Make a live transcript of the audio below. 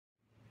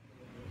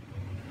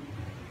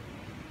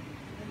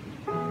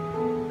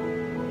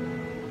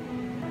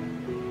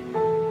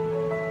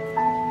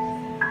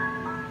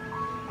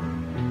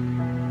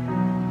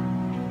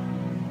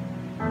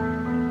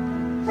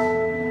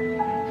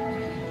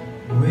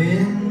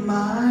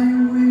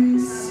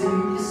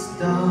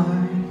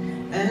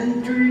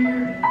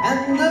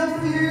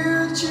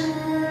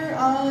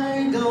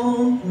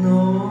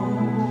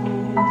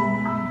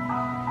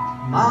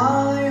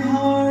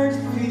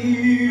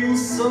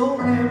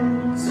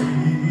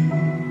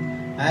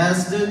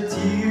as the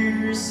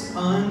tears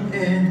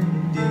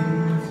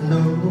unending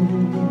flow.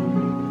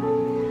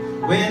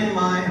 When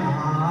my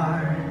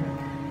heart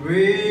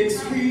breaks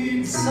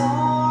with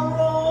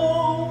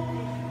sorrow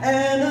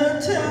and a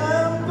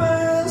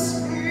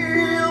tempest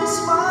fills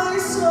my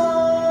soul,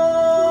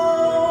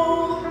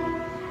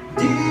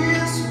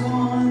 this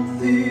one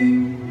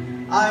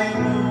thing I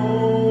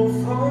know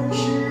for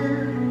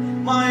sure,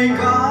 my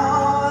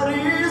God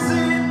is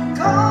in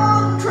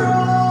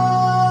control.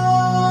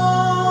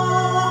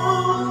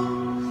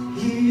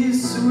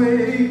 His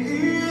way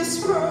is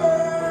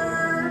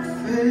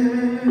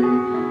perfect.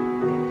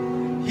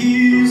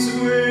 His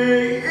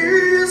way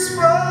is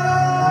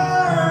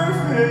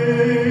perfect.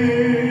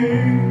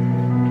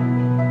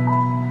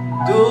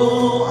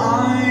 Though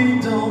I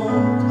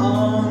don't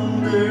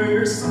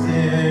understand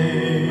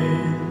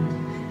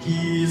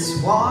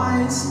His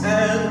wise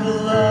and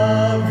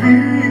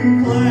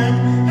loving plan,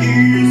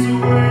 His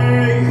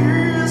way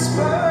is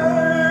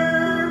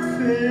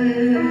perfect.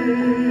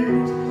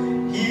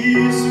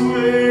 His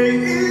way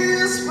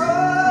is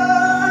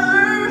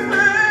perfect.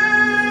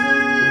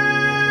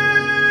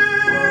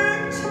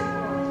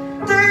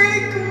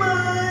 Take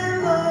my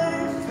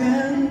life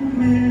and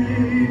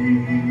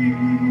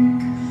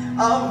make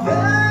a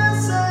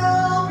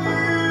vessel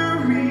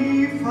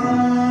purified.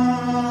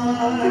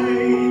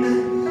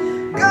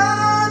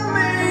 God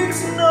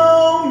makes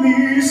no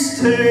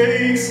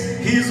mistakes.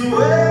 His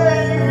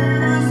way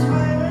is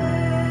best.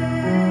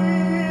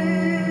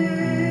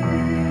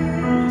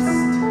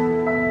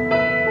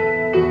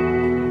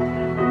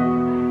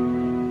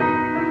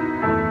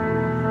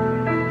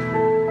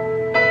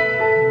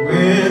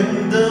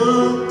 When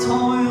the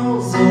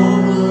toils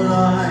of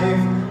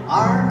life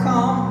are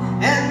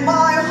come and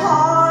my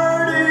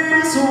heart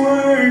is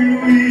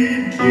worn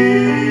with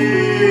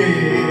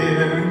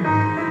care,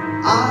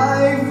 I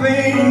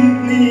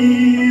faint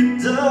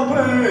 'neath the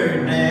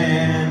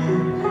burden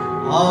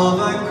of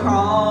a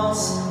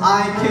cross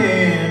I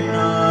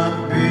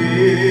cannot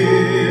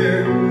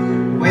bear.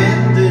 When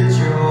the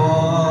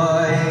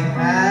joy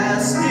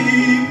has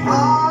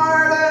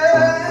departed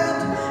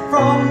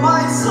from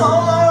my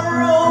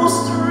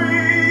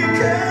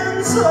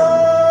sorrow-stricken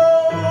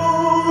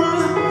soul,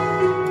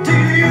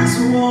 this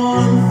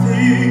one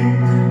thing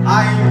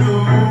I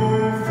know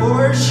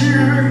for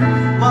sure,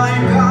 my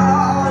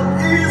God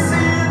is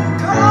in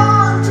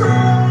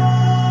control.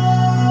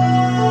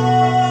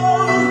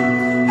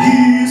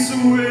 His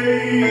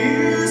way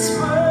is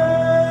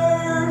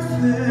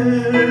perfect.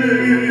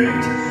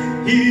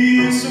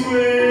 His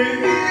way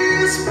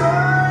is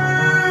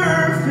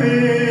perfect.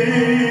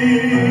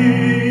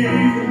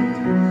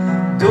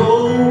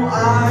 Though I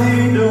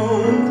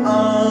don't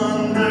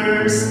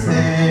understand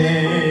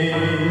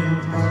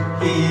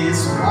His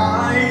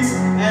wise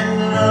and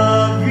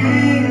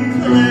loving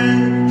plan,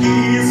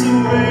 His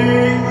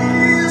way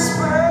is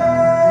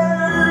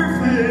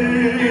perfect.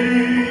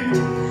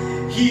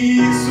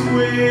 His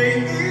way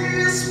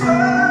is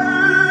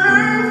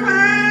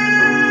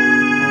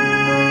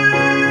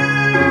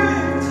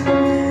perfect.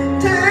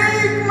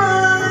 Take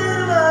my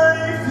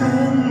life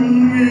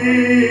and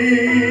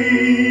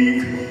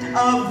make a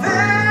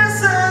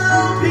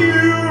vessel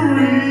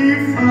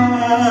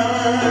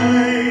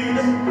purified.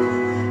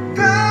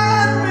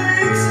 God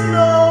makes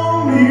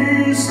no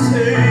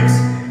mistakes.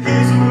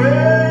 His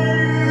way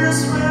is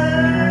best.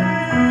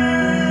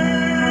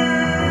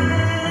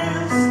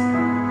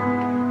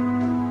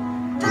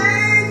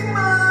 Take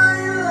my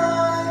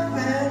life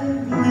and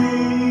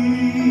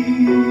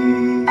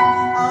make a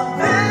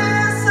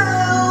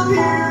vessel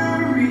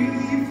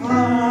purified.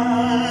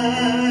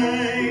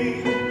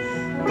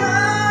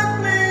 God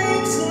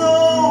makes no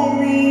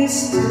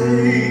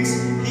mistakes.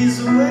 His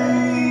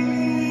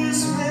way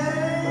is best.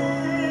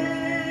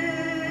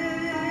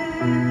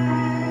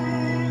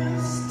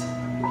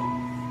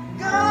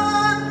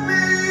 God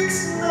makes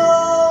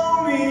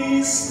no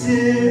mistakes.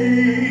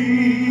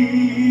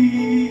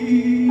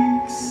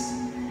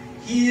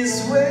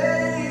 His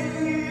way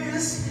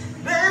is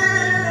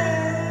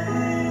best.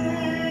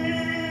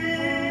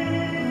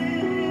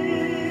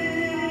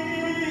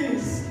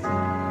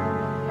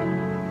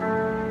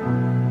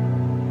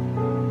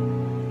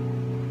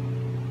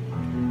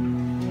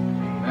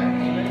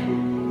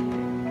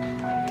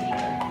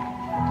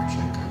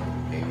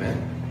 Amen.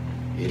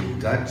 In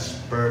God's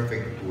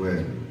perfect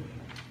word,